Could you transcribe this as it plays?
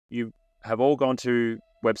you have all gone to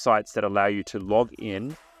websites that allow you to log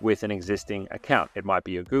in with an existing account. It might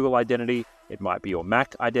be your Google identity, it might be your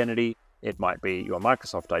Mac identity, it might be your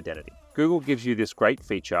Microsoft identity. Google gives you this great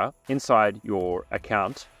feature inside your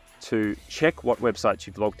account to check what websites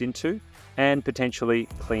you've logged into and potentially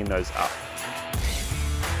clean those up.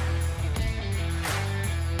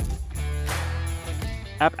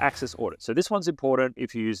 App Access Audit. So this one's important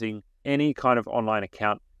if you're using any kind of online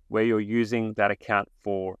account where you're using that account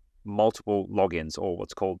for multiple logins, or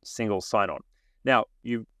what's called single sign-on. Now,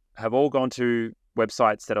 you have all gone to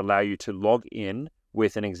websites that allow you to log in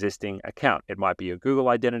with an existing account. It might be your Google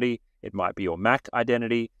identity, it might be your Mac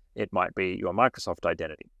identity, it might be your Microsoft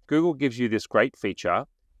identity. Google gives you this great feature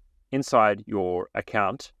inside your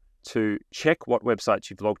account to check what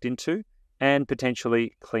websites you've logged into and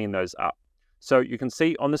potentially clean those up. So you can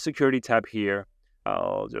see on the security tab here,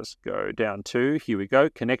 I'll just go down to, here we go,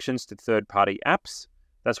 connections to third-party apps.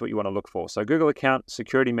 That's what you want to look for. So Google account,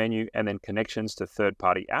 security menu, and then connections to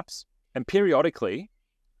third-party apps. And periodically,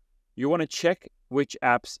 you want to check which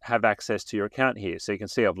apps have access to your account here. So you can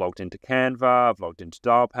see I've logged into Canva, I've logged into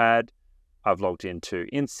Dialpad, I've logged into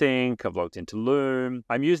InSync, I've logged into Loom.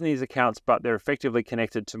 I'm using these accounts, but they're effectively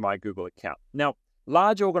connected to my Google account. Now,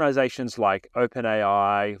 large organizations like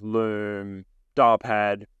OpenAI, Loom,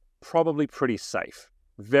 Dialpad, probably pretty safe.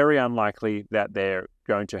 Very unlikely that they're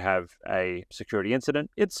going to have a security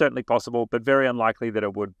incident. It's certainly possible, but very unlikely that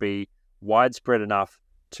it would be widespread enough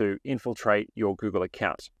to infiltrate your Google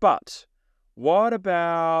account. But what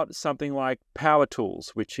about something like Power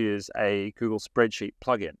Tools, which is a Google spreadsheet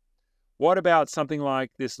plugin? What about something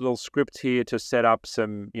like this little script here to set up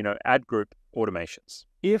some, ad group automations?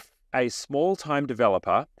 If a small-time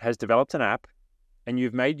developer has developed an app and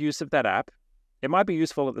you've made use of that app, it might be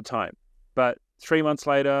useful at the time, but 3 months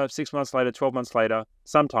later, 6 months later, 12 months later,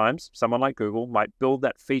 sometimes someone like Google might build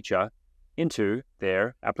that feature into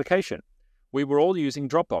their application. We were all using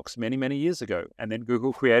Dropbox many, many years ago, and then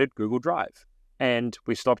Google created Google Drive, and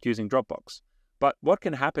we stopped using Dropbox. But what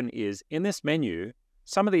can happen is, in this menu,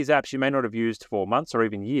 some of these apps you may not have used for months or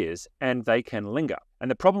even years, and they can linger. And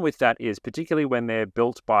the problem with that is, particularly when they're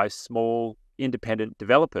built by small, independent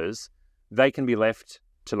developers, they can be left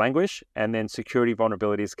to languish, and then security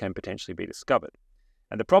vulnerabilities can potentially be discovered.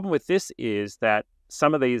 And the problem with this is that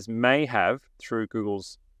some of these may have, through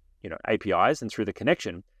Google's APIs and through the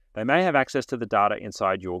connection, they may have access to the data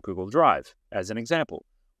inside your Google Drive. As an example,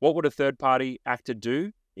 what would a third-party actor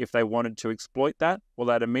do if they wanted to exploit that? Well,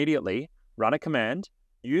 they'd immediately run a command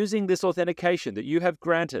using this authentication that you have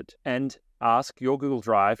granted and ask your Google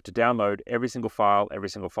Drive to download every single file, every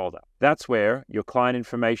single folder. That's where your client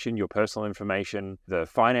information, your personal information, the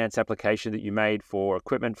finance application that you made for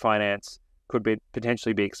equipment finance could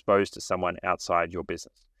potentially be exposed to someone outside your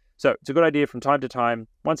business. So it's a good idea from time to time,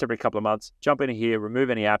 once every couple of months, jump in here,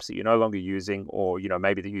 remove any apps that you're no longer using, or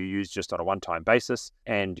maybe that you use just on a one-time basis,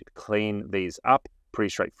 and clean these up. Pretty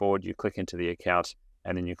straightforward. You click into the account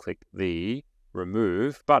and then you click the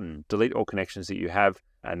remove button, delete all connections that you have,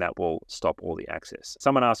 and that will stop all the access.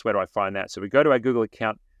 Someone asked, where do I find that? So we go to our Google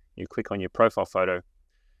account, you click on your profile photo,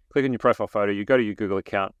 you go to your Google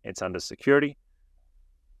account, it's under security,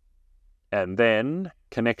 and then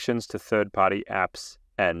connections to third-party apps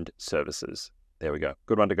and services. There we go.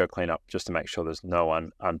 Good one to go clean up, just to make sure there's no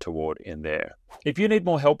one untoward in there. If you need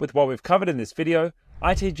more help with what we've covered in this video,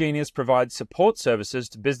 itGenius provides support services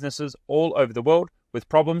to businesses all over the world with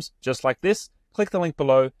problems just like this. Click the link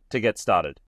below to get started.